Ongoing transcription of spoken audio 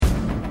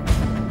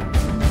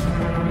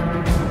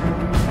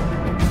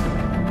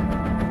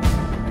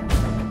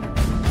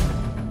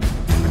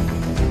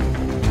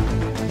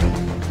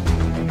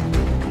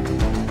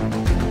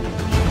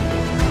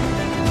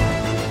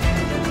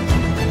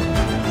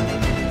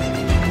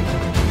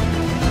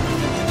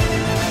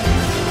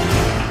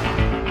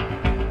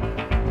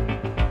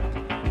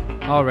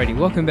Alrighty,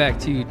 welcome back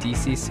to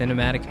DC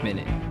Cinematic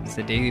Minute. It's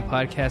a daily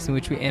podcast in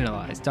which we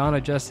analyze Dawn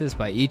of Justice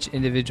by each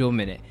individual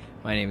minute.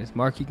 My name is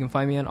Mark. You can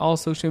find me on all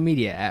social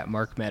media at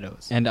Mark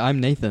Meadows. And I'm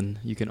Nathan.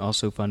 You can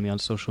also find me on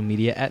social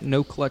media at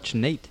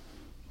NoClutchNate.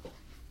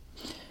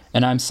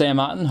 And I'm Sam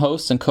Otten,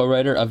 host and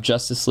co-writer of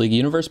Justice League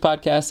Universe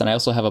podcast, and I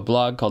also have a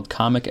blog called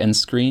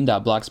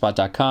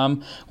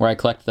comicandscreen.blogspot.com, where I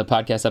collect the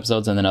podcast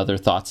episodes and then other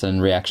thoughts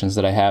and reactions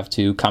that I have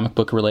to comic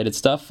book-related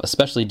stuff,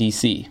 especially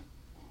DC.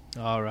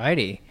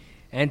 Alrighty.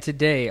 And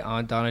today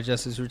on Dawn of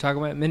Justice, we're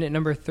talking about minute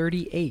number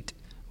 38,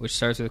 which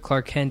starts with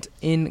Clark Kent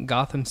in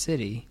Gotham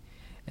City.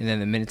 And then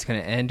the minute's going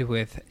to end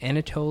with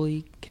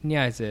Anatoly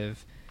Knyazev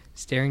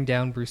staring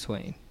down Bruce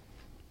Wayne.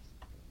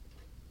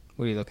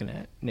 What are you looking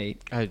at,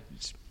 Nate? I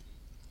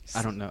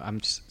don't know.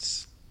 I'm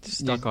just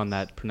stuck on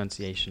that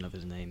pronunciation of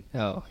his name.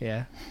 Oh,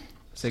 yeah.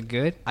 Is it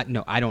good?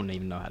 No, I don't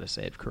even know how to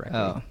say it correctly.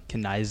 Oh.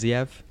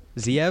 Knyazev?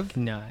 Ziev?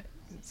 No.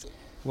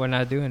 We're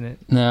not doing it.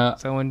 No,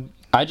 Someone...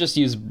 I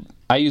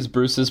use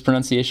Bruce's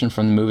pronunciation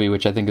from the movie,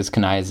 which I think is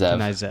Knyazev.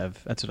 Knyazev.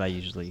 That's what I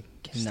usually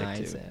stick to.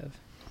 Knyazev.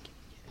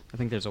 I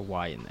think there's a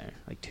Y in there,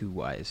 like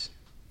 2 Ys.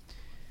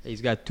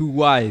 He's got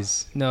 2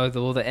 Ys. No,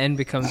 the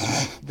end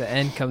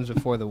comes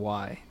before the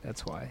Y.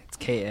 That's why. It's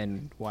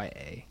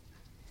Knyaa.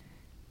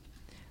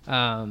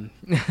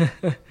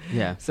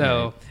 Yeah.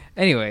 So,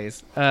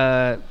 anyways,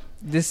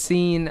 this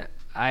scene,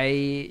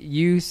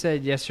 you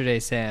said yesterday,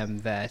 Sam,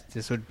 that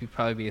this would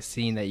probably be a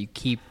scene that you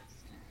keep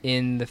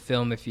in the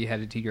film if you had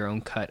to do your own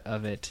cut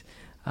of it.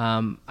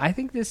 I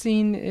think this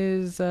scene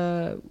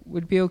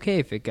would be okay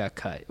if it got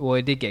cut. Well,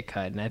 it did get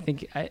cut, and I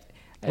think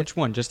Which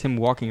one? Just him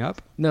walking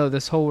up? No,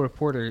 this whole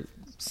reporter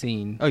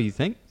scene. Oh, you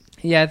think?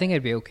 Yeah, I think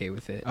I'd be okay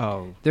with it.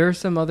 Oh. There are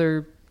some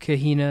other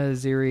Kahina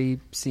Ziri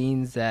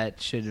scenes that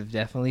should have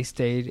definitely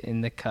stayed in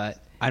the cut.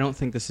 I don't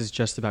think this is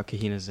just about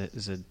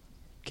Kahina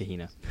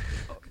Kahina.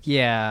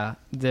 Yeah,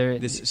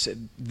 This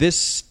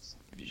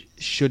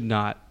should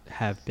not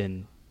have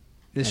been.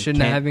 This should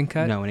not have been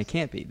cut? No, and it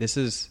can't be. This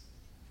is...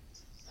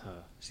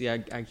 See, I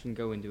can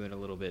go into it a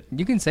little bit.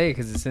 You can say it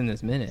because it's in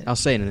this minute. I'll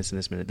say it in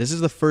this minute. This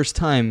is the first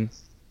time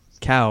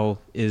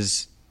Cal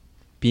is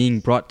being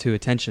brought to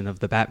attention of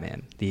the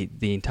Batman,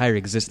 the entire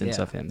existence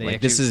of him. Like,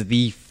 this is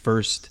the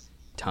first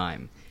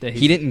time.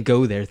 He didn't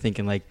go there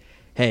thinking like,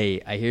 hey,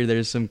 I hear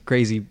there's some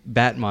crazy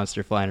bat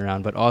monster flying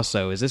around, but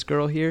also, is this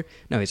girl here?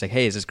 No, he's like,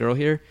 hey, is this girl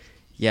here?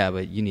 Yeah,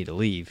 but you need to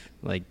leave.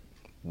 Like,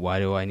 why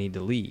do I need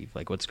to leave?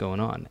 Like, what's going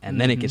on?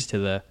 And then it gets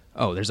to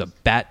there's a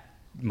bat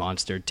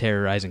monster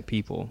terrorizing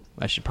people.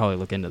 I should probably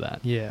look into that.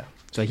 Yeah.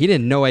 So he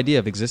had no idea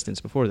of existence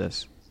before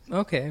this.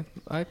 Okay.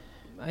 I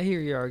hear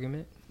your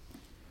argument.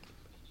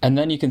 And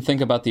then you can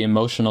think about the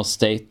emotional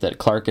state that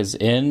Clark is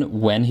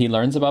in when he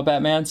learns about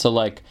Batman. So,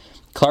 like,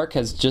 Clark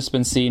has just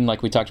been seeing,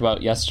 like we talked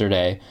about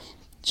yesterday,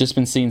 just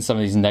been seeing some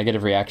of these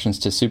negative reactions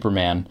to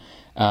Superman.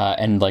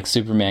 And like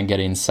Superman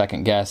getting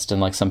second guessed,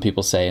 and like some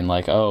people saying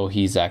like, oh,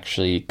 he's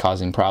actually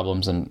causing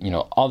problems, and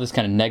all this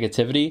kind of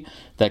negativity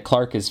that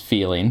Clark is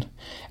feeling.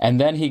 And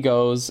then he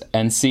goes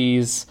and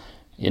sees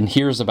and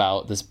hears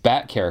about this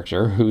Bat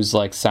character who's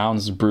like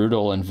sounds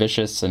brutal and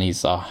vicious, and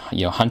he's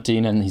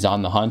hunting, and he's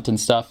on the hunt and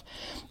stuff.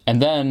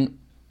 And then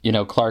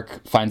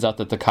Clark finds out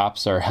that the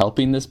cops are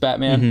helping this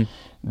Batman. Mm-hmm.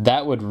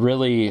 That would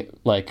really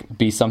like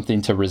be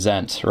something to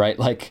resent, right?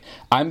 Like,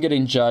 I'm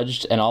getting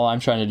judged and all I'm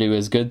trying to do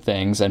is good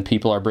things, and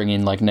people are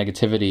bringing like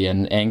negativity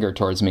and anger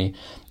towards me.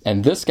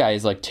 And this guy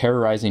is like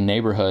terrorizing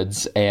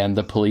neighborhoods, and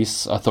the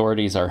police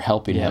authorities are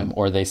helping him,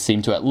 or they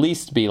seem to at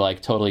least be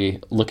like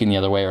totally looking the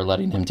other way or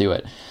letting him do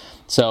it.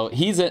 So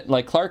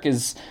Clark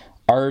is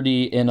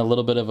already in a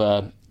little bit of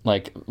a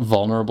like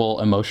vulnerable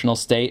emotional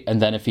state.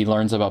 And then if he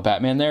learns about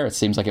Batman there, it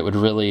seems like it would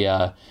really,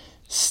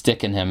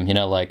 stick in him,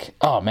 like,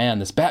 oh man,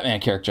 this Batman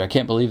character, I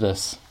can't believe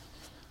this.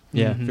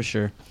 Yeah, for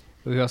sure.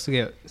 We also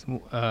get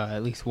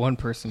at least one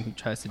person who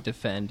tries to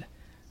defend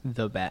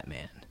the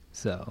Batman.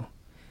 So,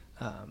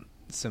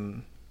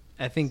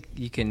 I think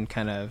you can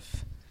kind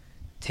of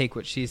take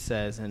what she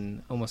says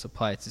and almost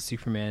apply it to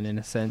Superman in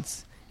a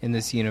sense in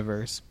this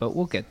universe, but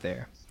we'll get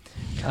there.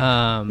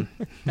 I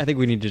think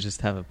we need to just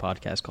have a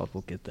podcast called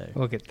We'll Get There.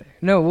 We'll get there.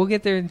 No, we'll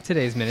get there in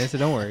today's minute, so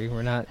don't worry.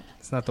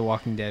 It's not The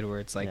Walking Dead where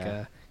it's like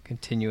a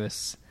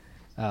continuous,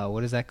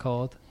 what is that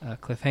called?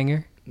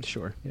 Cliffhanger?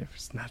 Sure. Yeah,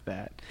 it's not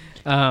that.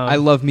 I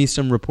love me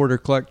some reporter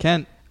Clark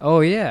Kent. Oh,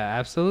 yeah,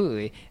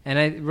 absolutely. And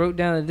I wrote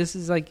down that this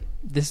is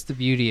the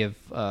beauty of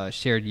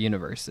shared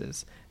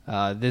universes.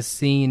 This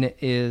scene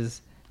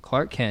is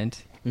Clark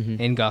Kent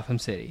in Gotham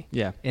City.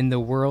 Yeah. In the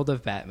world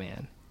of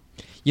Batman.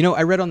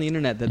 I read on the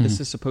internet that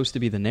this is supposed to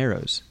be the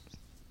Narrows.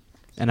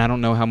 And I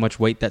don't know how much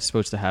weight that's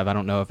supposed to have. I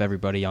don't know if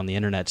everybody on the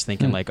internet's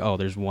thinking like, oh,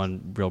 there's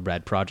one Real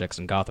Brad Projects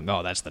in Gotham.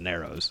 Oh, that's the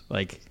Narrows.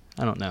 Like,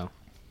 I don't know.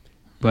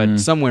 But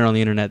somewhere on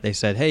the internet they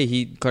said,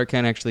 hey, Clark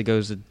Kent actually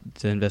goes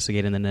to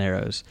investigate in the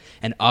Narrows.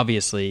 And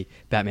obviously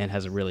Batman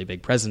has a really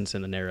big presence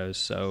in the Narrows,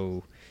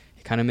 so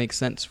it kind of makes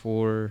sense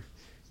for,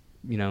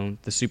 the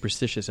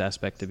superstitious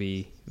aspect to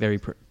be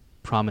very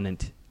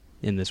prominent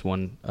in this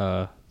one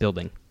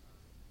building.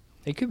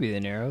 It could be the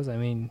Narrows. I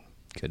mean...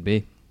 Could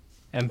be.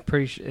 I'm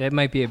pretty sure it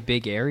might be a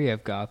big area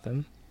of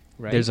Gotham,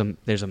 right? There's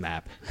a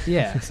map.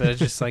 Yeah, so it's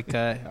just like,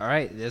 all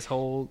right, this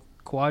whole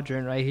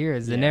quadrant right here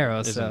is the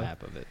Narrows. There's so a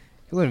map of it.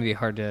 It wouldn't be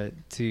hard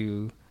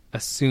to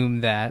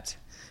assume that.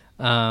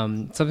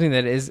 Something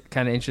that is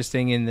kind of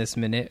interesting in this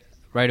minute,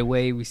 right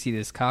away we see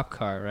this cop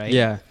car, right?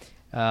 Yeah.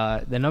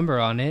 The number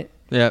on it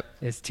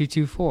is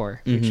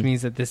 224, which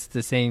means that this is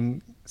the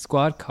same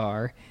squad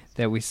car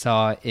that we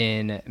saw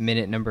in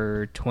minute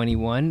number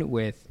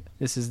 21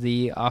 this is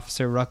the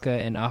Officer Rucka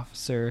and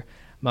Officer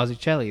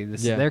Mazzucchelli.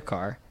 This is their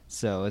car,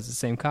 so it's the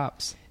same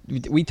cops.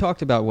 We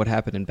talked about what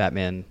happened in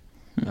Batman.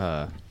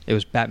 It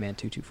was Batman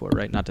 224,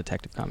 right? Not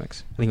Detective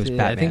Comics. I think it was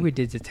Batman. I think we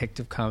did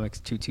Detective Comics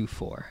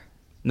 224.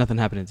 Nothing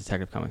happened in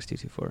Detective Comics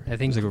 224. I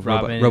think it was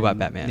like Robot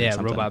Batman. Yeah, or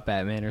something. Robot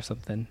Batman or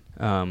something.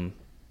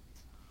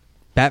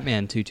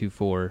 Batman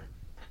 224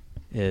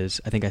 is,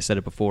 I think I said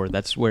it before,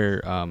 that's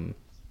where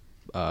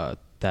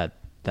that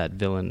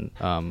villain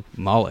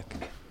Moloch.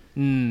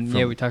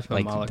 Yeah, we talked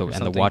about Moloch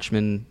and the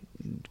Watchmen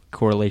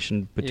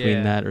correlation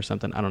between that or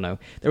something. I don't know.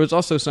 There was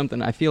also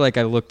something, I feel like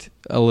I looked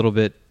a little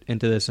bit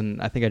into this,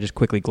 and I think I just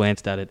quickly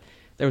glanced at it.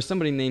 There was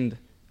somebody named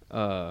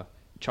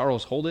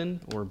Charles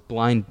Holden or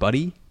Blind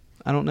Buddy,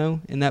 I don't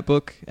know, in that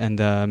book. And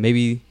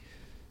maybe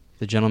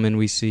the gentleman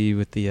we see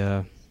with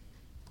the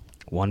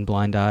one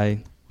blind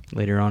eye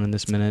later on in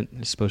this minute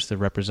is supposed to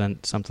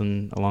represent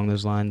something along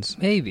those lines.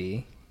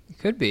 Maybe. It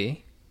could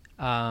be.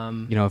 If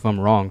I'm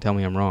wrong, tell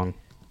me I'm wrong.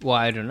 Well,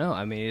 I don't know.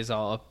 I mean, it's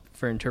all up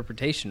for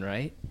interpretation,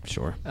 right?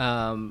 Sure.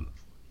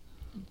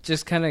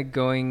 Just kind of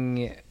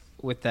going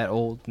with that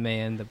old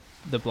man,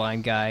 the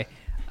blind guy,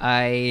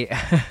 I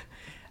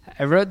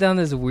wrote down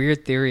this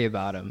weird theory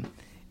about him,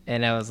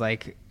 and I was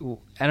like,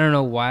 I don't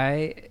know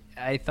why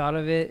I thought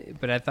of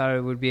it, but I thought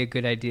it would be a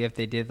good idea if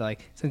they did,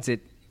 like,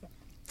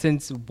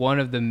 since one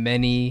of the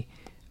many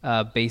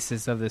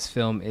bases of this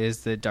film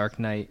is the Dark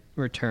Knight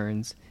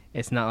Returns,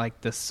 it's not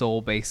like the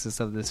sole basis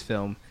of this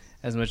film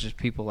as much as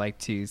people like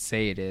to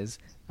say it is.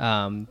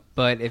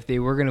 But if they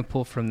were going to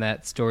pull from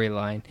that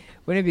storyline,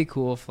 wouldn't it be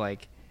cool if,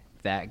 like,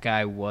 that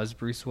guy was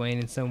Bruce Wayne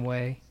in some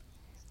way?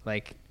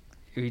 Like,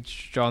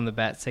 each drawing the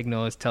bat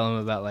signal is telling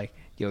him about, like,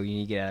 yo, you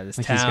need to get out of this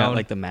town. He's got,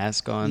 like, the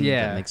mask on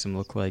that makes him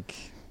look like...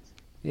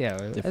 Yeah,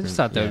 I just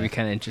thought that would be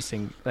kind of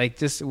interesting. Like,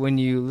 just when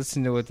you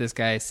listen to what this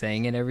guy is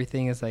saying and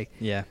everything, it's like,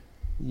 that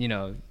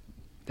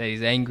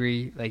he's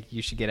angry, like,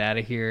 you should get out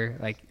of here.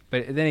 Like,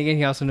 but then again,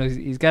 he also knows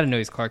he's got to know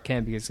he's Clark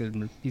Kent because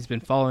he's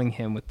been following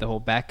him with the whole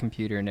bat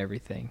computer and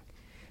everything.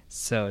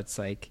 So it's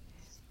like,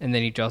 and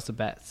then he draws the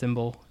bat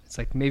symbol. It's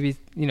like, maybe,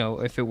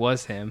 if it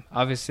was him,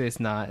 obviously it's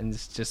not, and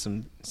it's just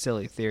some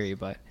silly theory,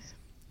 but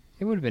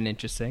it would have been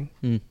interesting.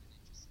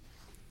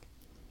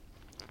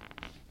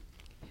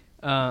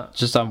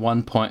 Just on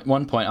one point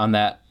on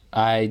that,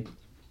 I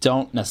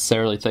don't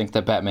necessarily think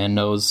that Batman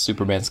knows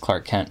Superman's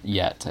Clark Kent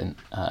yet, and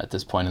at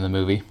this point in the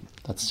movie,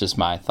 that's just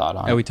my thought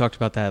on it. We talked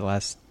about that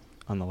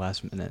on the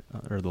last minute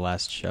or the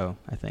last show.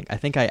 I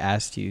think I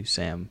asked you,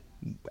 Sam,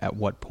 at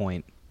what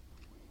point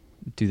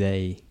do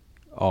they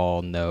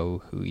all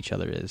know who each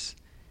other is?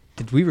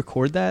 Did we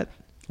record that,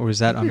 or was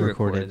that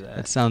unrecorded?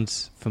 That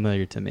sounds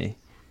familiar to me.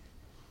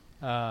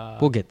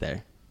 We'll get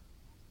there.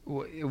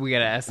 We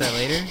gotta ask that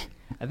later.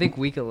 I think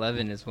week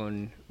 11 is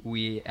when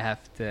we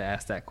have to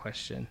ask that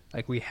question.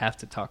 Like, we have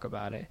to talk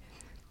about it.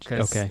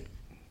 Okay.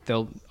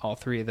 All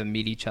three of them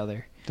meet each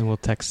other. Then we'll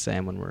text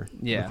Sam when we're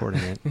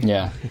recording it.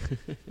 Yeah.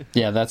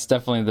 Yeah, that's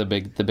definitely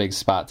the big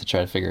spot to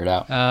try to figure it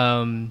out.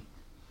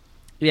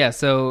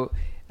 So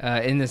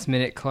in this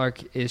minute,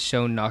 Clark is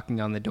shown knocking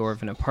on the door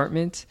of an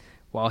apartment.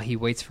 While he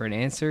waits for an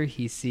answer,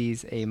 he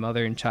sees a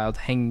mother and child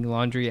hanging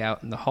laundry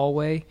out in the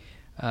hallway.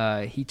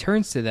 He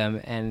turns to them,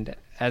 and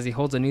as he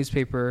holds a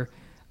newspaper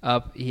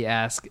up, he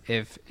asks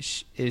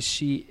is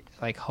she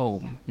like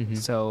home? Mm-hmm.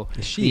 So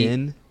is she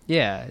in?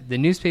 Yeah, the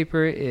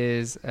newspaper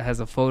has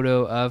a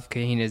photo of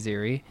Kahina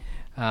Ziri,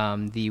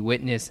 the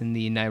witness in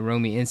the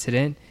Nairobi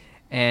incident,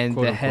 and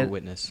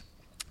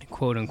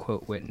quote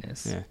unquote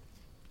witness. Yeah.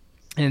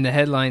 And the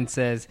headline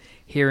says,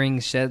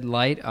 "Hearings shed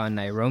light on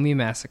Nairobi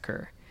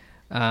massacre,"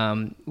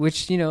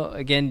 which,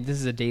 again, this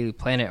is a Daily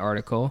Planet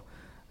article,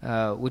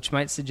 which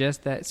might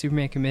suggest that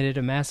Superman committed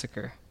a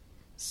massacre.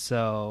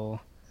 So,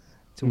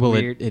 it's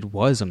weird. It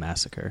was a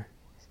massacre.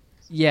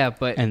 Yeah,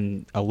 but...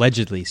 And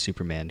allegedly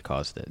Superman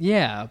caused it.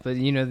 Yeah, but,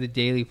 the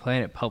Daily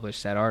Planet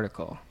published that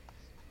article.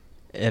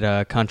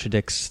 It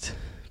contradicts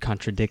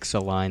a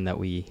line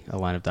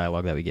of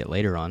dialogue that we get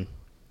later on.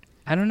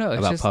 I don't know. It's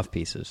about puff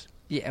pieces.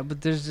 Yeah,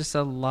 but there's just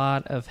a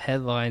lot of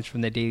headlines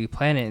from the Daily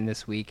Planet in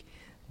this week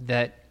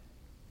that,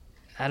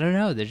 I don't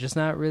know, they're just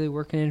not really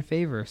working in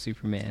favor of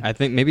Superman. I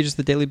think maybe just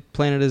the Daily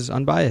Planet is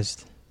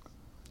unbiased.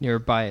 You're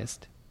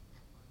biased.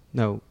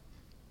 No,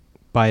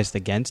 biased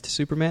against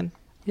Superman?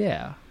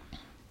 Yeah.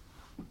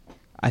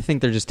 I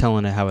think they're just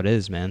telling it how it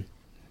is, man.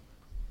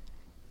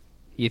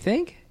 You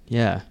think?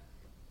 Yeah.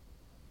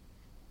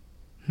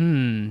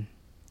 I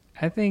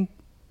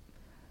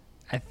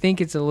think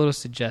it's a little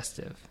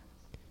suggestive.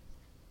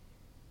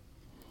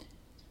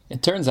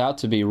 It turns out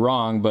to be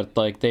wrong, but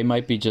like they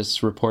might be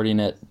just reporting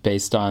it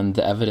based on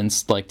the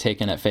evidence like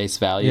taken at face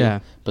value. Yeah.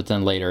 But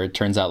then later it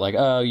turns out like,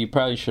 oh, you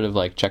probably should have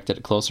like checked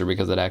it closer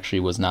because it actually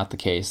was not the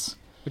case.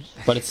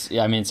 But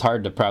it's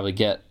hard to probably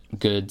get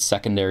good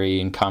secondary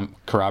and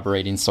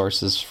corroborating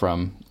sources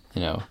from,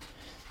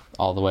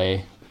 all the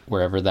way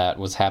wherever that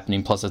was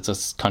happening. Plus it's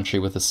a country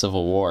with a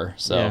civil war.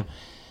 So yeah.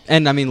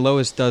 And I mean,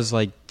 Lois does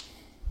like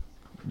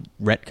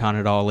retcon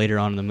it all later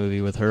on in the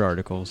movie with her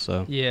article.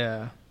 So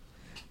yeah,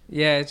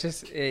 it's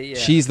just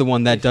she's the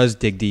one that does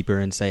dig deeper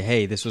and say,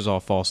 "Hey, this was all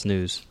false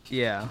news."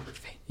 Yeah,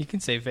 you can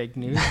say fake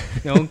news.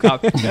 No one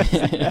copies.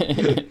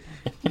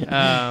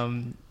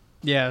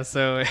 Yeah,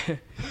 so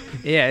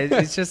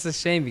it's just a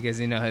shame because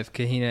if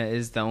Kahina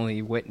is the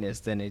only witness,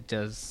 then it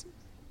does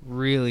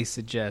really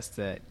suggest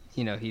that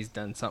he's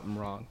done something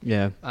wrong.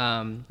 Yeah.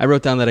 I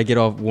wrote down that I get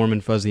all warm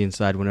and fuzzy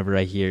inside whenever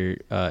I hear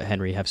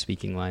Henry have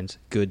speaking lines,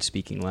 good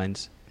speaking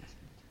lines.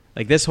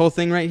 Like this whole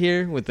thing right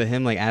here with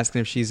him like asking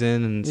if she's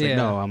in, and it's like,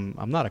 no,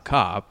 I'm not a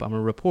cop, I'm a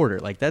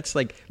reporter. Like that's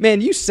like, man,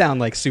 you sound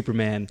like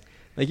Superman.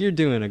 Like you're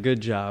doing a good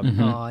job.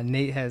 Mm-hmm. Oh,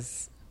 Nate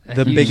has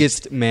the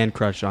biggest man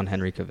crush on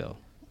Henry Cavill.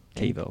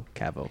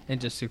 Cavill. And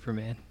just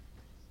Superman.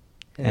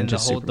 And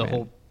just the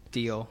whole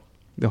deal.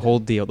 The whole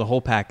deal, the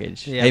whole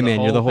package. Yeah, hey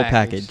man, you're the whole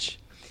package.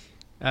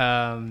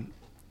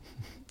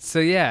 So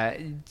yeah,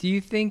 do you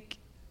think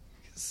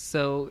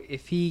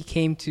if he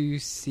came to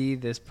see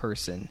this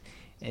person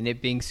and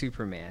it being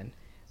Superman,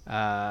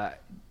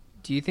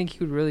 do you think he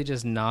would really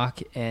just knock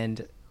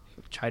and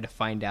try to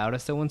find out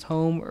if someone's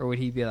home, or would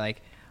he be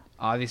like,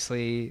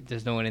 obviously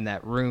there's no one in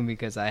that room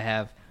because I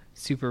have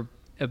super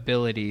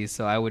abilities,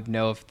 so I would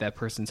know if that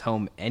person's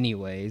home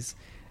anyways,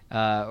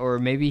 or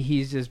maybe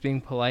he's just being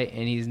polite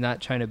and he's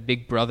not trying to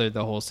big brother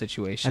the whole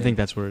situation. I think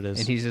that's what it is.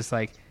 And he's just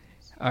like,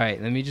 all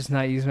right, let me just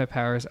not use my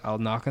powers. I'll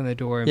knock on the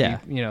door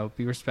and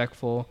be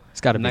respectful.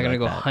 It's got to I'm be not going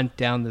to like go that. Hunt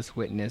down this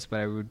witness,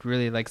 but I would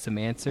really like some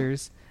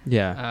answers.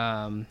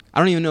 Yeah. I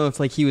don't even know if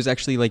like he was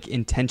actually like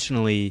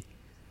intentionally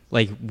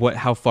like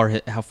how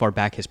far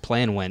back his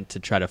plan went to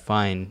try to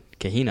find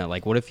Kahina.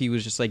 Like what if he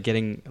was just like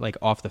getting like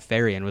off the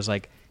ferry and was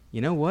like, you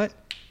know what?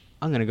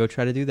 I'm going to go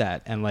try to do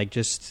that. And like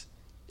just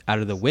out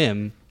of the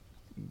whim,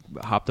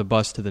 hopped a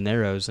bus to the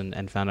Narrows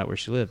and found out where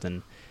she lived.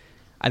 And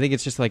I think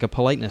it's just like a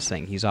politeness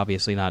thing. He's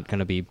obviously not going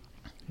to be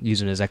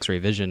using his X-ray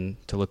vision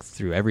to look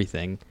through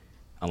everything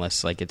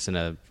unless like it's in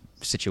a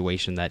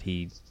situation that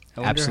he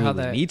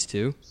absolutely needs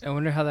to. I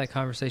wonder how that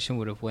conversation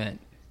would have went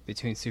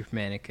between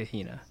Superman and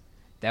Kahina.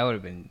 That would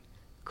have been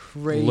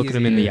crazy. Looking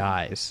him in the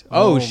eyes.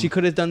 Oh, she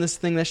could have done this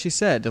thing that she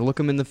said, to look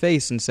him in the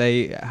face and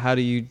say, how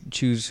do you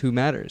choose who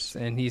matters?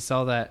 And he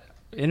saw that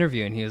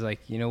interview and he was like,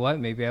 you know what?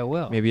 Maybe I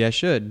will. Maybe I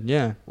should,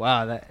 yeah.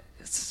 Wow, that's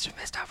such a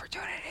missed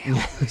opportunity.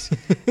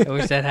 I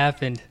wish that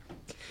happened.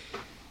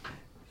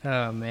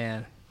 Oh,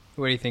 man.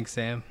 What do you think,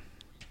 Sam?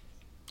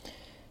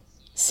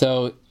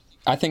 So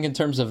I think in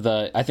terms of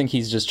I think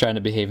he's just trying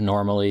to behave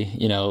normally,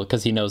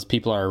 because he knows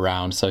people are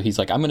around. So he's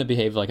like, I'm going to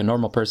behave like a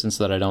normal person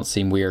so that I don't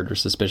seem weird or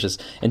suspicious.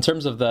 In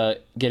terms of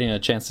getting a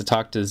chance to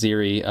talk to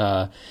Ziri,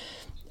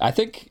 I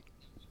think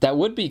that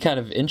would be kind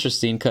of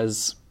interesting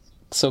because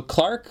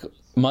Clark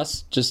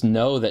must just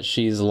know that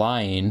she's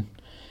lying,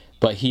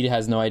 but he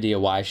has no idea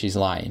why she's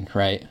lying,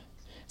 right?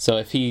 So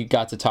if he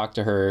got to talk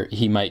to her,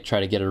 he might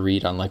try to get a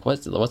read on like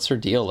what's her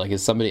deal? Like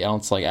is somebody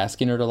else like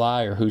asking her to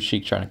lie, or who's she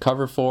trying to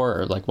cover for,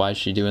 or like why is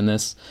she doing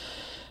this?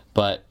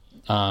 But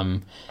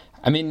so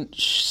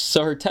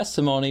her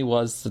testimony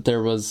was that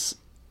there was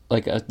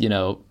like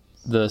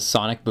the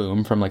sonic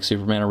boom from like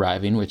Superman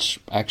arriving, which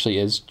actually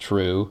is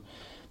true.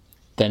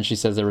 Then she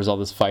says there was all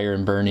this fire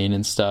and burning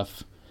and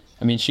stuff.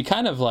 I mean, she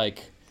kind of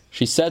like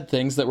she said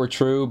things that were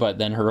true, but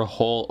then her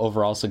whole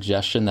overall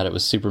suggestion that it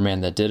was Superman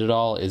that did it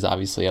all is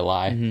obviously a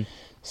lie. Mm-hmm.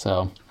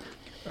 So,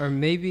 or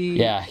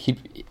maybe,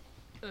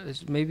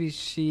 maybe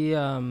she,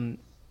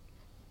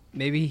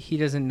 maybe he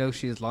doesn't know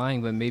she's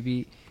lying, but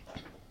maybe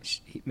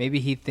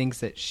he thinks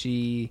that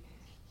she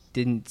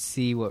didn't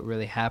see what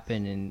really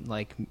happened, and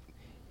like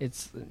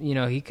it's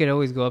he could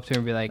always go up to her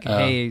and be like,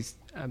 "Hey,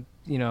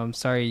 I'm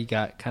sorry you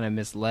got kind of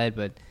misled,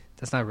 but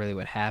that's not really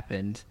what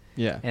happened."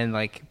 Yeah, and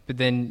like, but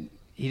then.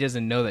 He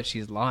doesn't know that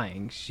she's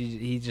lying.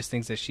 He just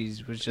thinks that she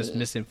was just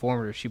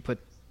misinformed, or she put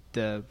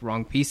the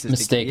wrong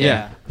pieces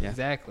together. Yeah,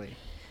 exactly.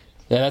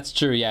 Yeah, that's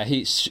true. Yeah,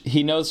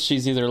 he knows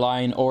she's either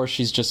lying or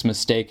she's just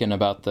mistaken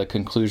about the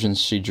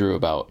conclusions she drew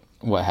about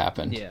what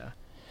happened. Yeah,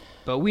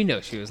 but we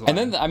know she was lying.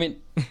 And then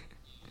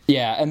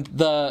and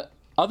the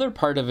other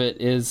part of it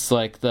is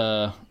like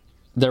there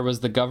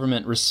was the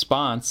government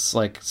response.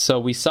 Like, so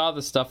we saw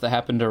the stuff that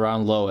happened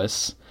around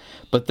Lois,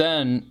 but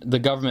then the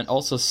government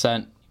also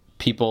sent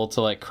people to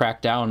like crack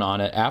down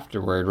on it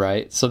afterward,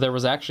 right? So there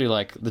was actually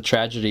like the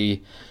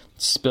tragedy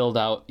spilled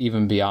out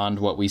even beyond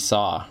what we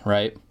saw,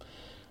 right?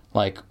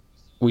 Like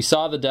we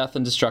saw the death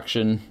and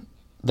destruction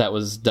that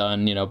was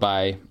done,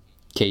 by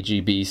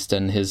KG Beast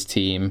and his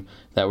team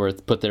that were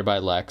put there by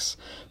Lex.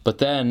 But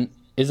then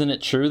isn't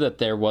it true that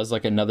there was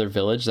like another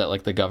village that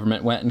like the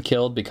government went and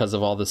killed because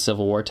of all the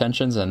Civil War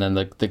tensions, and then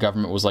the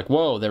government was like,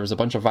 whoa, there was a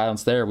bunch of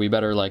violence there, we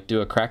better like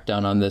do a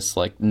crackdown on this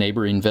like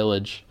neighboring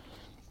village?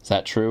 Is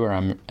that true, or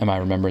am I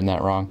remembering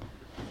that wrong?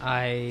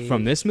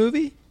 From this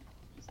movie?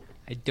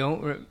 I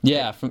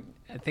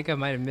think I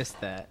might have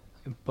missed that,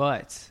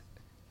 but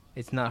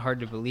it's not hard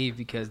to believe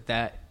because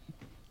that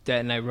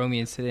Nairobi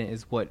incident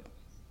is what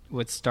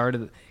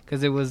started,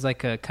 because it was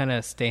like a kind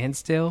of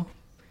standstill.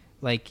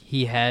 Like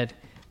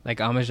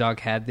Amajog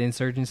had the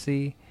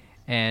insurgency,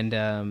 and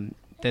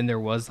then there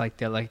was like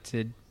the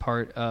elected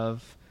part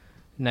of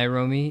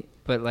Nairobi,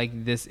 but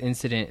like this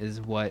incident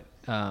is what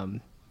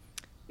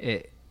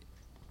it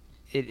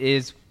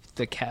is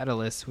the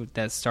catalyst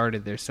that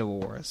started their civil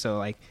war. So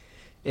like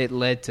it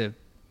led to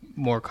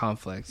more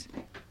conflict.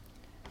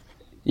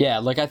 Yeah,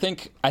 like I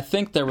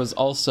think there was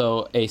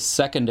also a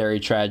secondary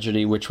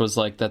tragedy, which was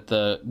like that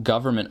the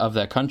government of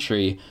that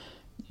country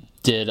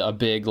did a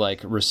big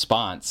like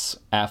response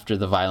after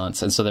the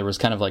violence, and so there was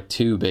kind of like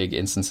two big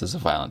instances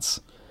of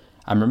violence.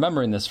 I'm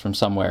remembering this from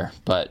somewhere,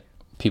 but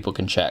people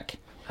can check.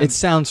 It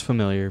sounds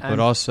familiar, but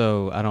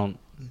also I don't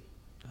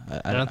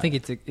think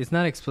it's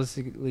not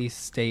explicitly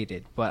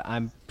stated, but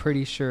I'm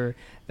pretty sure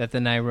that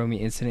the Nairobi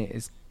incident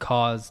is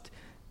caused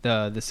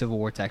the Civil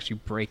War to actually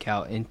break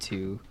out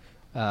into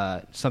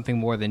something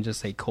more than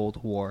just a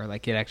Cold War.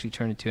 Like it actually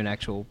turned into an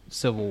actual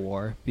civil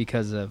war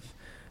because of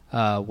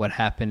what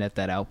happened at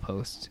that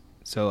outpost.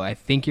 So I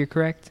think you're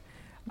correct.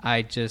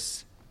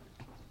 Wherever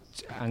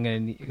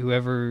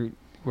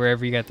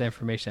you got the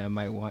information, I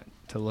might want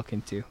to look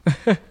into.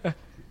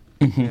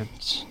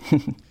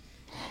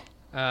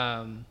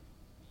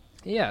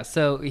 Yeah.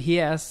 So he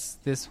asks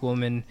this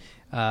woman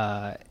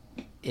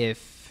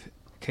if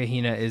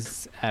Kahina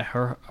is at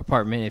her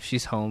apartment, if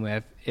she's home,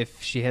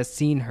 if she has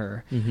seen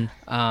her. Mm-hmm.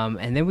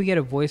 And then we get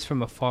a voice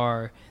from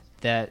afar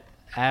that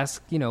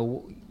asks,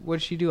 what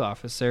did she do,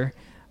 officer?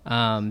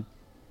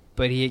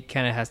 But he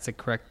kind of has to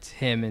correct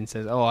him and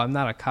says, oh, I'm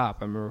not a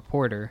cop, I'm a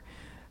reporter.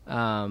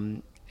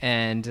 And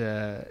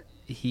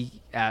he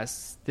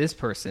asks this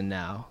person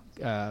now,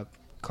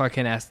 Clark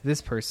Kent asks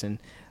this person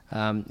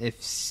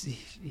if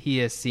he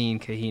has seen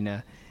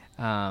Kahina.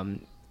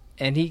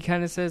 And he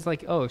kind of says,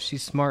 like, oh, if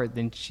she's smart,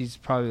 then she's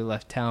probably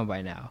left town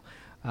by now.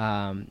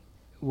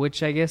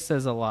 Which I guess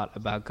says a lot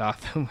about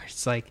Gotham.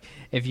 It's like,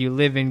 if you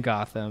live in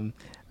Gotham,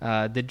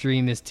 the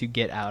dream is to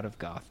get out of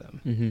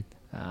Gotham. Mm-hmm.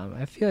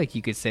 I feel like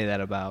you could say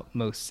that about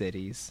most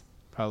cities,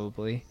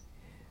 probably.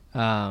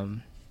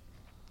 But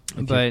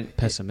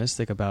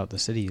pessimistic about the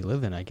city you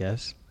live in, I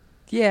guess.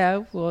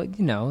 Yeah, well,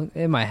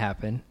 it might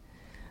happen.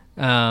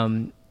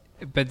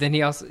 But then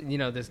he also,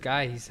 this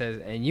guy, he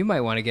says, and you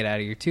might want to get out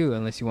of here too,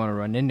 unless you want to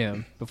run into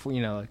him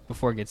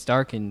before it gets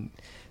dark. And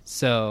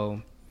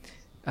so,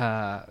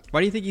 why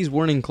do you think he's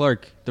warning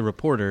Clark, the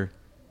reporter,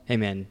 hey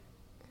man,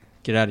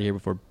 get out of here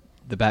before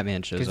the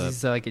Batman shows up? Because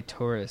he's like a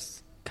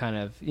tourist kind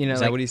of, Is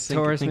that what he's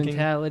tourist thinking?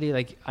 mentality.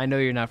 Like, I know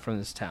you're not from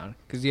this town,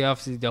 because you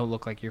obviously don't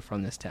look like you're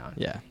from this town.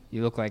 Yeah,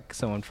 you look like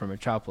someone from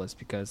Metropolis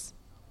because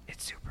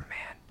it's Superman.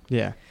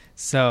 Yeah.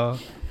 So,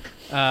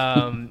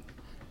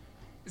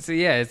 so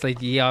yeah, it's like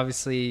he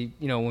obviously,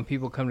 when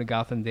people come to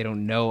Gotham, they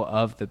don't know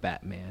of the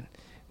Batman,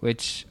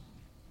 which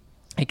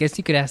I guess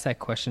you could ask that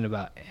question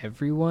about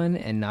everyone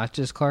and not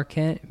just Clark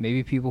Kent.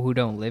 Maybe people who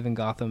don't live in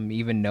Gotham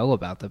even know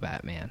about the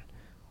Batman,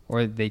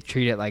 or they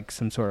treat it like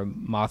some sort of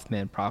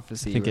Mothman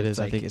prophecy. I think it is.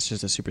 Like, I think it's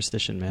just a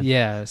superstition, man.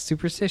 Yeah,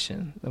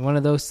 superstition. One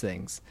of those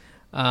things.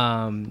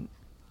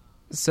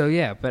 So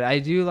yeah, but I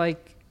do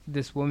like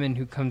this woman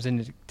who comes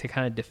in to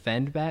kind of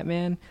defend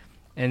Batman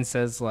and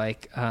says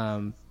like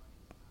the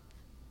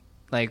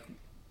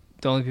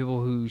only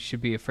people who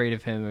should be afraid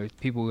of him are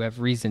people who have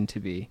reason to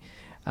be,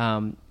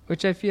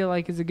 which I feel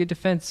like is a good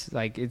defense.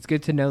 Like, it's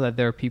good to know that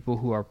there are people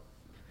who are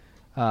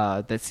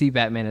that see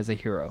Batman as a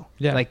hero,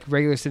 like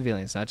regular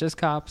civilians, not just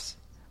cops,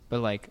 but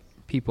like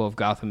people of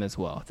Gotham as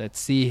well, that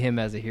see him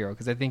as a hero.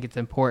 Because I think it's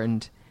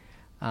important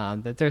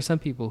that there are some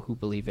people who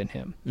believe in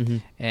him, mm-hmm.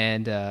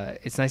 and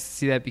it's nice to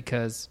see that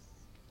because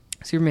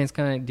Superman's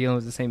kind of dealing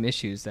with the same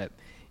issues that.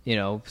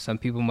 Some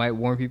people might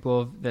warn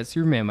people that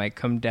Superman might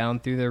come down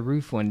through their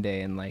roof one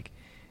day and like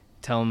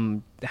tell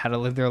them how to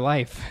live their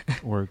life,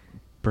 or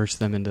burst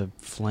them into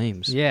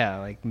flames. Yeah,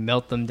 like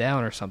melt them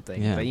down or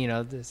something. Yeah. But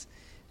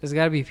there's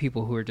got to be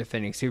people who are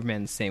defending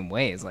Superman the same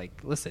way. It's like,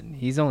 listen,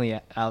 he's only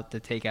out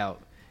to take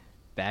out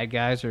bad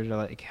guys or to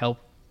like help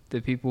the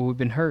people who've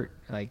been hurt.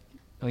 Like,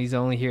 he's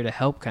only here to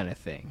help, kind of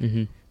thing.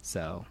 Mm-hmm.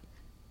 So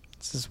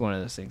it's just one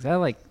of those things.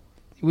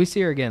 We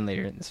see her again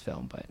later in this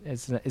film, but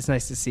it's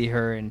nice to see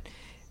her, and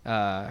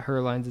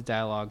her lines of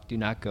dialogue do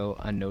not go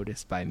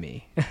unnoticed by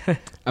me.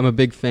 I'm a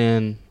big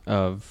fan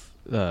of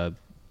the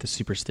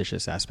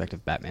superstitious aspect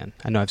of Batman.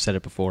 I know I've said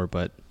it before,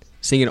 but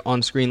seeing it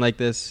on screen like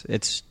this, I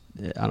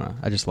don't know,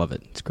 I just love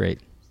it. It's great.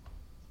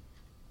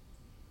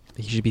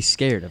 You should be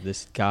scared of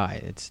this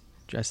guy that's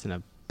dressed in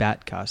a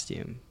bat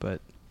costume,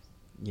 but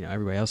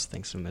everybody else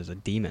thinks of him as a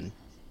demon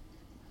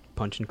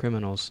punching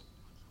criminals.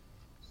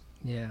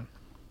 Yeah.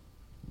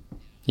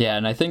 Yeah,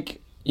 and I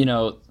think you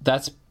know,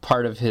 that's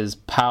part of his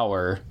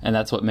power, and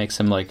that's what makes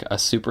him like a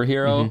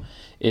superhero,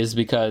 is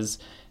because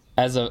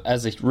as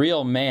a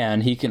real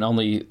man, he can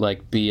only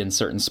like be in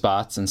certain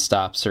spots and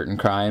stop certain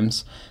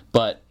crimes.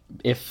 But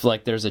if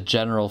like there's a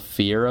general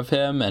fear of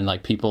him and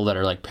like people that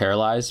are like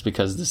paralyzed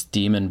because this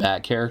demon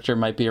bat character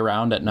might be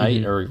around at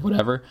night or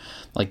whatever,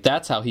 like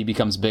that's how he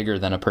becomes bigger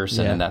than a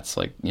person. And that's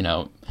like, you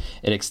know,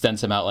 it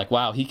extends him out. Like,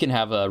 wow, he can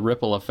have a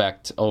ripple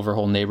effect over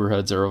whole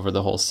neighborhoods or over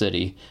the whole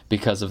city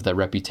because of the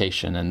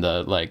reputation and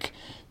the like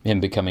him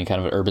becoming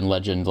kind of an urban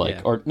legend, like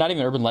or not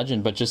even urban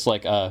legend, but just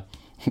like a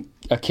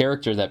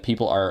character that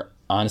people are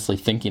honestly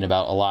thinking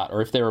about a lot.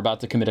 Or if they were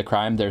about to commit a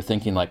crime, they're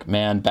thinking like,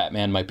 man,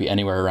 Batman might be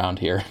anywhere around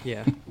here.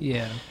 Yeah.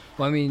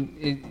 Well, I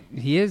mean,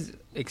 he is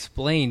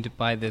explained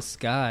by this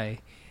guy.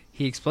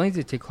 He explains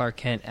it to Clark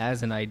Kent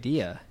as an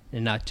idea,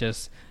 and not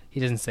just,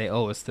 he doesn't say,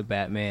 oh, it's the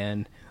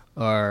Batman,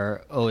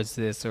 or oh, it's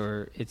this,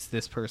 or it's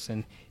this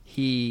person.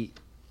 He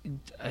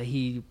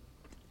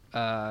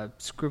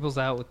scribbles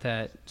out with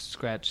that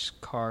scratch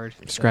card,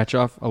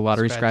 a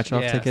lottery scratch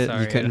off ticket.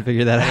 Sorry, you couldn't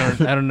figure that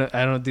out. I don't know.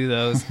 I don't do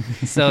those.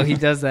 So he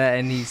does that,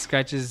 and he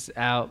scratches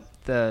out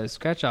the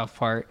scratch off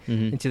part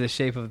into the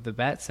shape of the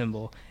bat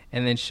symbol,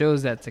 and then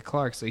shows that to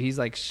Clark. So he's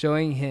like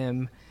showing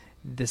him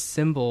the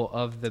symbol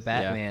of the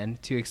Batman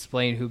to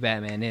explain who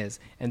Batman is,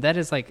 and that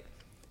is like,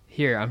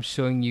 here, I'm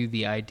showing you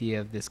the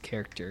idea of this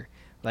character.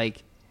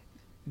 Like,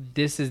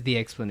 this is the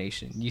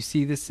explanation. You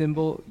see the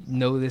symbol,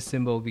 know this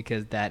symbol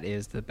because that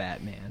is the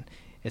Batman.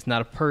 It's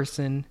not a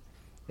person.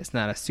 It's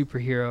not a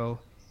superhero.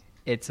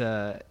 It's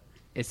a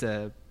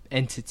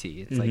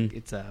entity. It's like,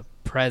 it's a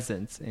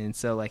presence. And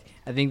so like,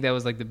 I think that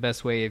was like the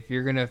best way. If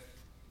you're going to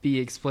be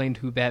explained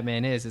who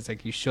Batman is, it's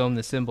like you show them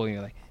the symbol and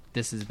you're like,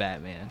 this is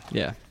Batman.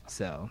 Yeah.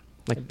 So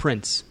like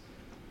Prince.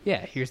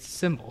 Yeah. Here's the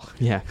symbol.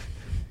 Yeah.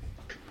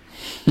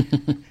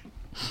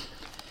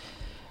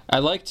 I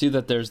like, too,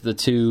 that there's the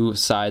two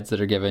sides that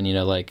are given, you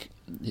know, like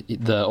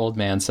the old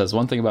man says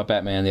one thing about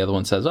Batman, the other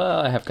one says,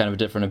 I have kind of a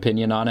different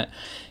opinion on it.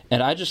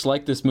 And I just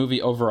like this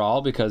movie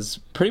overall because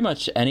pretty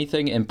much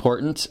anything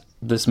important,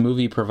 this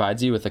movie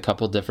provides you with a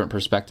couple different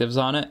perspectives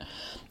on it.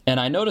 And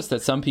I noticed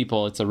that some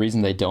people, it's a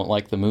reason they don't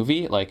like the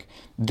movie. Like,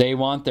 they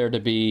want there to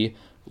be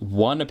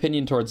one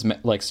opinion towards,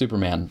 like,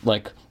 Superman.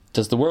 Like,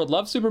 does the world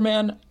love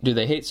Superman? Do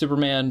they hate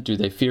Superman? Do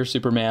they fear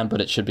Superman?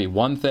 But it should be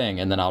one thing,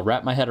 and then I'll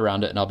wrap my head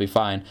around it, and I'll be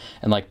fine.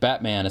 And like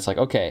Batman, it's like,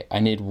 okay, I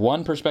need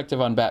one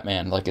perspective on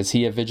Batman. Like, is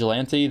he a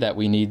vigilante that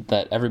we need,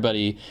 that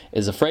everybody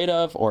is afraid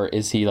of, or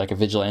is he like a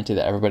vigilante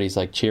that everybody's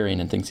like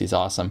cheering and thinks he's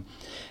awesome?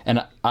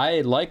 And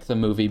I like the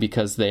movie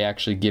because they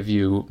actually give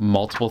you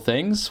multiple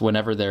things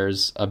whenever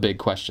there's a big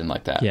question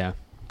like that. Yeah.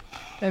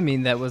 I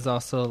mean, that was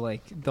also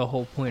like the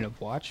whole point of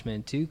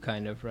Watchmen too,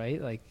 kind of,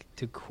 right? Like,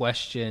 to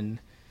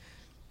question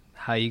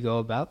how you go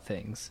about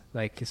things,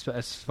 like as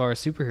far as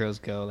superheroes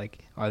go, like,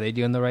 are they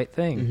doing the right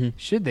thing?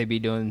 Should they be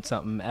doing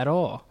something at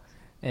all?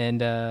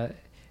 And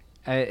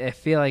I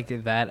feel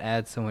like that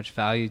adds so much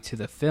value to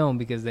the film,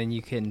 because then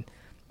you can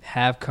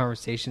have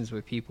conversations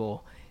with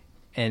people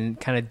and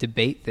kind of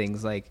debate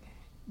things like,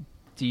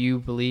 do you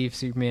believe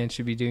Superman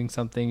should be doing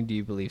something? Do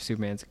you believe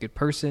Superman's a good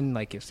person?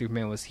 Like, if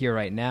Superman was here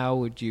right now,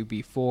 would you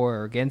be for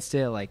or against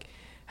it? Like,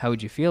 how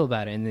would you feel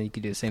about it? And then you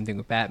could do the same thing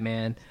with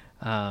Batman.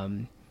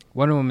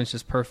 Wonder Woman's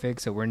just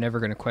perfect, so we're never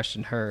going to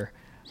question her.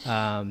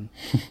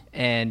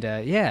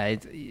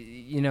 It's,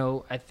 you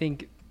know, I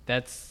think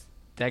that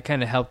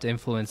kind of helped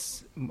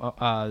influence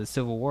the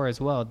Civil War as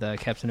well, the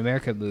Captain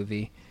America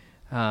movie,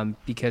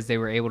 because they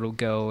were able to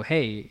go,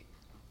 hey,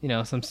 you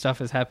know, some stuff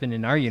has happened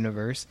in our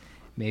universe.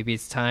 Maybe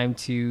it's time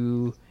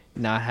to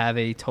not have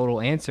a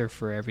total answer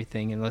for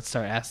everything, and let's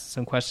start asking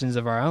some questions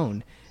of our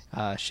own.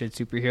 Should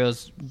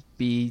superheroes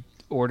be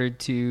ordered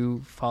to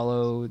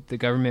follow the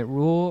government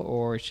rule,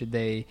 or should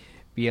they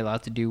be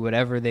allowed to do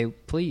whatever they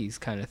please,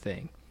 kind of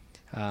thing?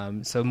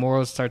 So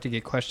morals start to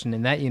get questioned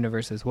in that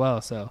universe as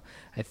well. So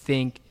I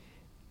think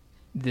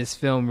this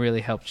film really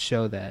helped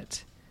show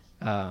that.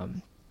 I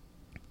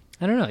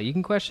don't know, you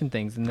can question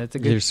things, and that's a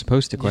good... You're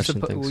supposed to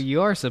question things. Well,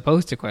 you are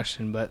supposed to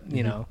question, but,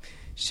 you know,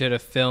 should a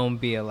film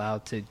be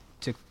allowed to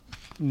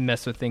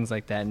mess with things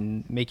like that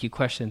and make you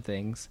question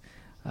things?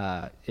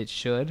 It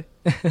should.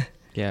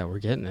 Yeah, we're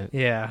getting it.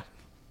 Yeah.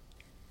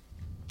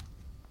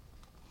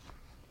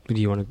 Do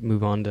you want to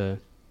move on to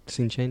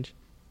scene change?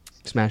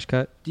 Smash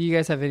cut? Do you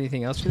guys have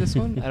anything else for this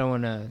one? I don't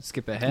want to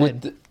skip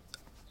ahead.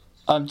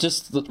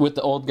 Just with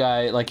the old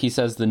guy, like he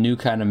says, the new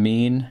kind of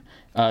mean,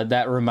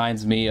 that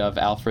reminds me of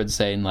Alfred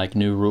saying, like,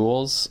 new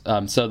rules.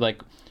 So,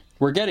 like,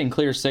 we're getting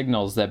clear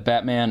signals that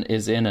Batman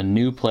is in a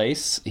new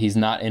place. He's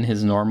not in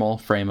his normal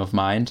frame of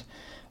mind.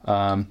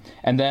 And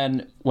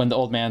then when the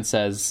old man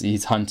says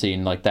he's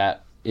hunting, like,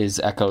 that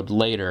is echoed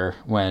later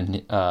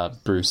when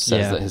Bruce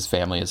says that his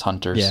family is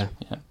hunters.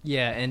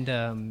 Yeah,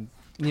 and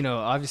you know,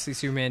 obviously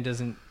Superman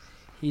doesn't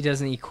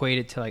equate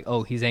it to like,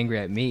 oh, he's angry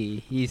at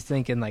me. He's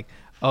thinking like,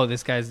 oh,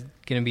 this guy's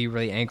gonna be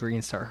really angry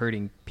and start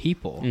hurting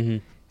people.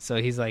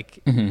 So he's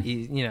like,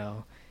 he, you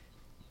know,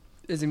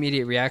 his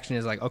immediate reaction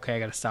is like, okay, I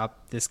got to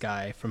stop this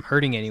guy from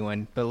hurting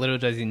anyone. But little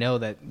does he know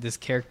that this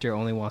character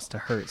only wants to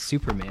hurt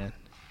Superman.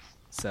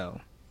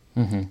 So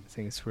I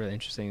think it's really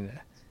interesting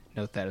to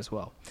note that as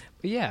well.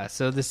 But yeah,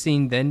 so the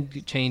scene then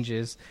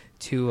changes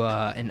to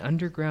an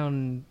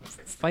underground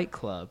fight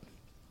club.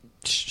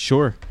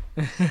 Sure.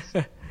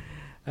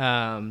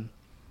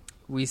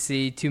 We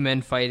see two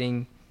men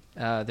fighting.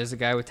 There's a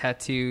guy with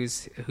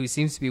tattoos who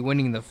seems to be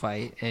winning the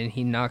fight, and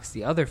he knocks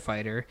the other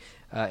fighter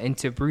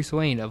into Bruce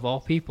Wayne, of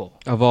all people.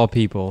 Of all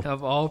people.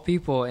 Of all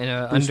people. In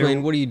a Bruce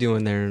Wayne, what are you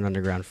doing there in an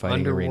underground fighting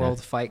Underworld arena?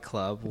 Fight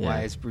Club. Yeah.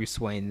 Why is Bruce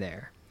Wayne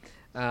there?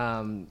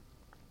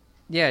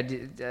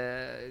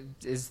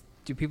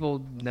 Do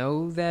people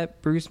know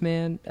that Bruce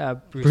Man?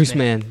 Bruce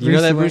Man. You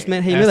know that Bruce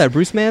Man? Hey, you know that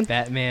Bruce Man?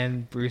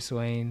 Batman, Bruce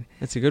Wayne.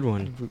 That's a good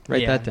one.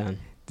 Write that down.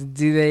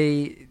 Do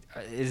they?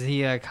 Is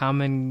he a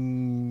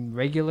common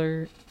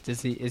regular?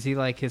 Is he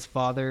like his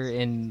father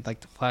in like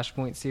the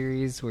Flashpoint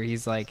series where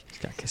he's like he's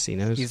got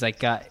casinos? He's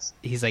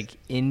like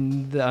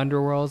in the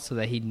underworld so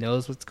that he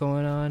knows what's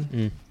going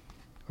on.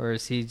 Or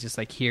is he just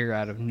like here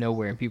out of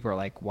nowhere and people are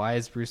like, why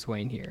is Bruce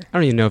Wayne here? I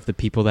don't even know if the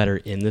people that are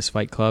in this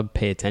fight club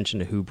pay attention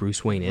to who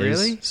Bruce Wayne is.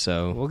 Really?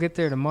 So we'll get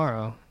there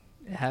tomorrow.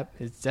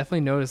 It's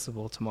definitely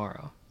noticeable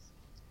tomorrow.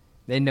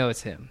 They know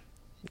it's him.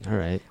 All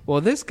right.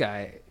 Well, this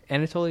guy,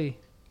 Anatoly,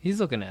 he's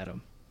looking at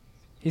him.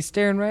 He's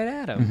staring right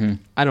at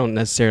him. I don't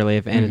necessarily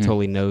if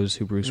Anatoly knows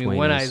who Bruce Wayne is.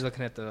 One eye's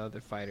looking at the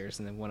other fighters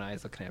and then one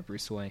eye's looking at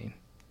Bruce Wayne.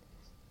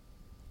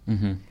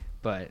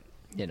 But,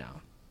 you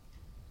know.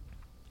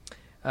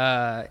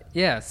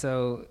 Yeah,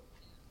 so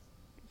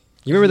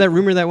you remember that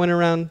rumor that went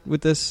around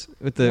with this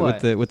with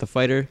the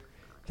fighter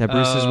that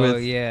Bruce is with? Oh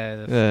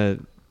yeah.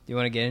 You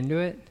want to get into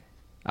it?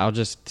 I'll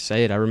just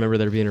say it. I remember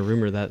there being a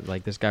rumor that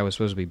like this guy was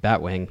supposed to be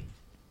Batwing,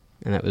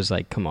 and that was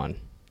like, come on.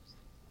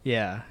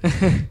 Yeah.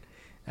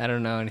 I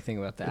don't know anything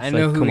about that. It's I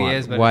know like, who he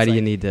is, but why do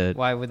you need to?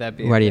 Why would that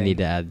be? Why do you need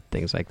to add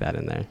things like that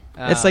in there?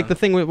 It's like the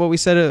thing with what we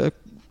said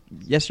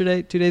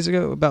yesterday, 2 days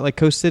ago, about like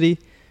Coast City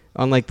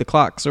on like the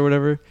clocks or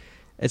whatever.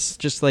 It's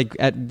just like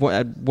at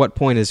what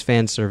point is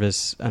fan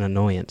service an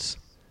annoyance?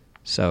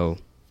 So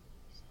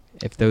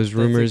if those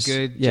rumors, that's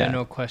a good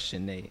general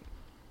question, Nate.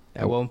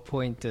 At what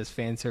point does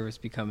fan service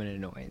become an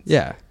annoyance?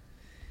 Yeah,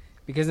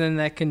 because then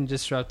that can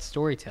disrupt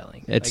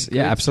storytelling. It's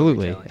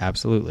absolutely.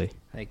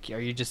 Like, are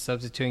you just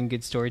substituting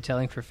good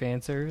storytelling for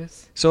fan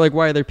service? So, like,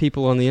 why are there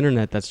people on the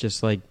internet that's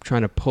just like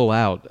trying to pull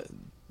out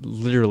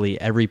literally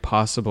every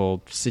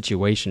possible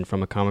situation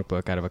from a comic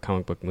book out of a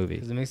comic book movie?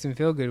 Because it makes them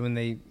feel good when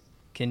they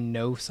can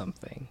know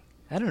something.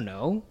 I don't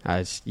know.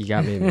 You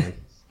got me, man.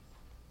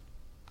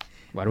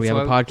 Why do we have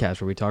a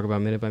podcast where we talk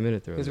about minute by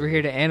minute? Because we're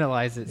here to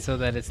analyze it so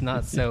that it's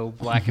not so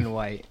black and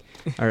white.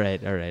 All right.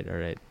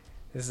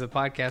 This is a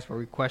podcast where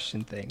we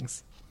question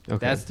things.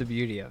 Okay. That's the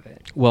beauty of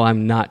it. Well,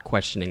 I'm not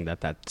questioning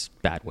that's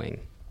Batwing.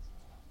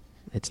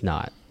 It's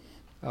not.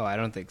 Oh, I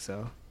don't think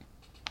so.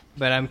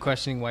 But I'm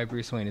questioning why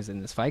Bruce Wayne is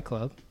in this fight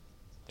club.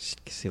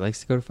 Because he likes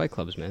to go to fight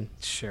clubs, man.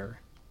 Sure.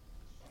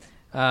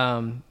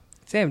 Sam,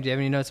 do you have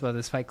any notes about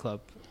this fight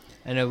club?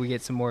 I know we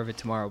get some more of it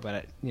tomorrow,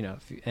 but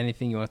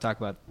anything you want to talk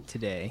about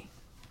today?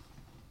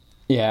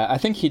 Yeah, I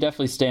think he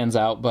definitely stands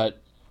out, but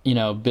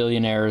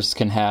billionaires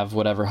can have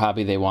whatever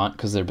hobby they want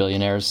because they're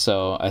billionaires.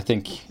 So I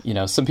think,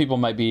 some people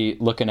might be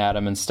looking at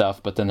him and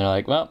stuff, but then they're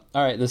like, well,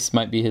 all right, this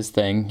might be his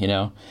thing,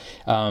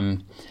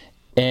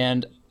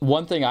 And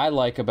one thing I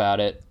like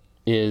about it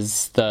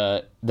is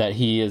that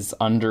he is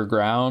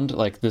underground.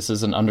 Like, this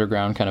is an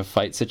underground kind of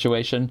fight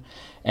situation.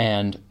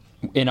 And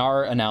in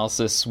our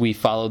analysis, we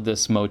followed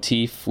this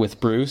motif with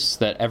Bruce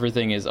that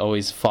everything is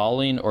always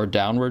falling or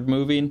downward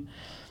moving.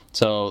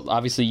 So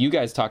obviously you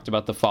guys talked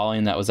about the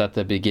falling that was at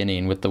the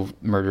beginning with the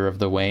murder of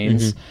the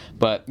Waynes,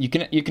 but you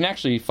can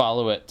actually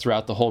follow it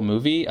throughout the whole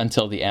movie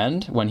until the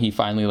end when he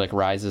finally like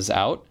rises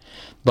out.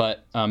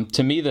 But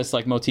to me, this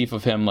like motif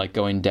of him like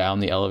going down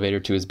the elevator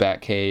to his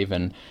Batcave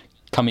and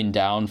coming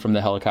down from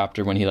the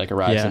helicopter when he like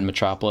arrives in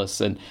Metropolis,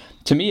 and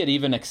to me it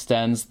even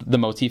the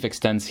motif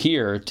extends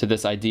here to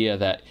this idea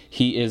that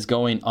he is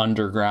going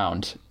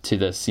underground to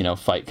this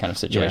fight kind of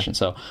situation.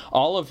 So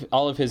all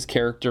of his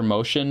character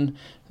motion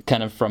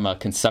kind of from a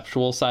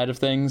conceptual side of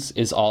things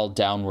is all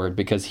downward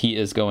because he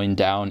is going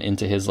down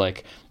into his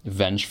like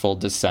vengeful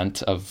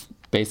descent of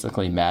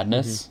basically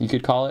madness, you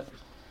could call it.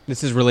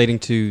 This is relating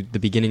to the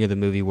beginning of the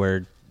movie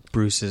where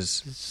Bruce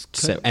is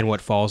and what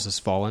falls is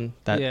fallen.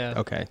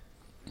 Okay.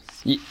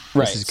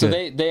 Right. So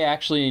they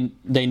actually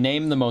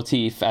name the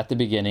motif at the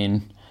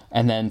beginning,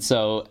 and then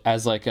so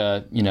as like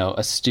a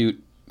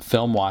astute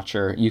film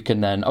watcher, you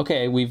can then,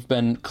 okay, we've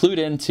been clued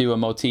into a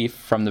motif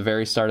from the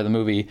very start of the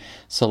movie,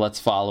 so let's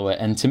follow it.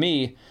 And to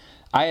me,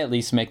 I at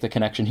least make the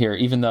connection here,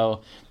 even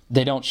though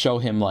they don't show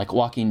him like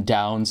walking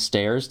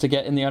downstairs to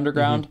get in the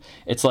underground.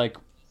 It's like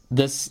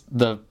the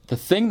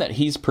thing that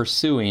he's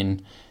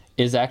pursuing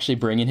is actually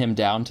bringing him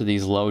down to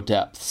these low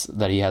depths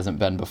that he hasn't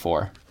been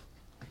before.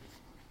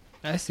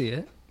 I see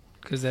it,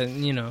 because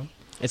then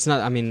it's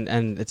not. I mean,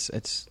 and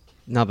it's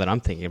now that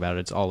I'm thinking about it,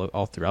 it's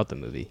all throughout the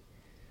movie.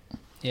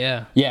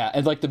 Yeah. Yeah,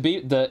 and like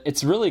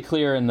it's really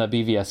clear in the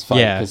BVS fight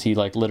because he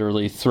like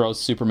literally throws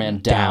Superman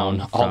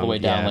down all the way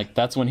down. Like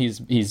that's when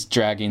he's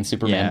dragging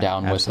Superman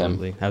down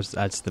absolutely. with him.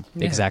 That's the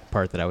exact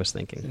part that I was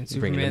thinking.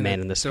 Bringing the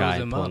man in the sky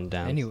and pulling him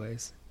down.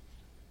 Anyways.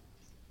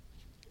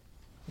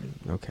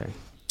 Okay.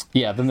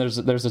 Yeah, then there's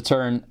a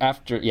turn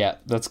after. Yeah,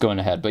 that's going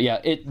ahead. But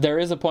yeah, there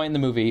is a point in the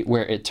movie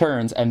where it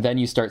turns, and then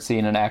you start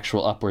seeing an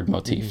actual upward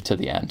motif to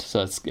the end.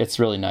 So it's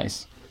really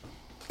nice.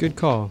 Good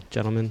call,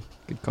 gentlemen.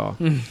 Good call.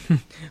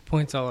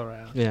 Points all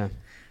around. Yeah.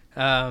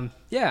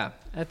 Yeah,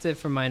 that's it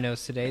for my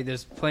notes today.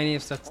 There's plenty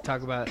of stuff to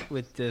talk about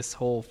with this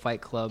whole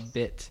Fight Club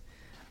bit,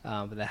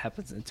 but that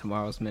happens in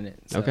tomorrow's Minute.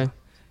 So, okay.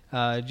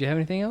 Do you have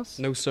anything else?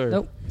 No, sir.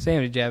 Nope.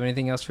 Sam, did you have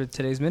anything else for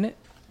today's Minute?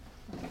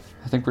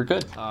 I think we're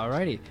good.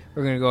 Alrighty.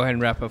 We're going to go ahead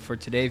and wrap up for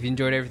today. If you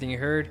enjoyed everything you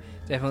heard,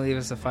 definitely leave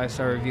us a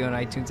 5-star review on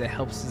iTunes. It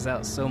helps us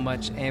out so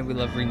much, and we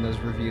love reading those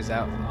reviews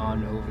out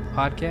on over the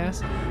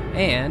podcast.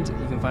 And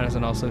you can find us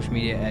on all social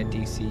media at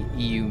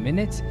DCEU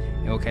Minute,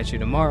 and we'll catch you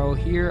tomorrow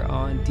here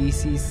on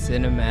DC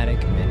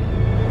Cinematic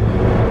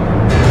Minute.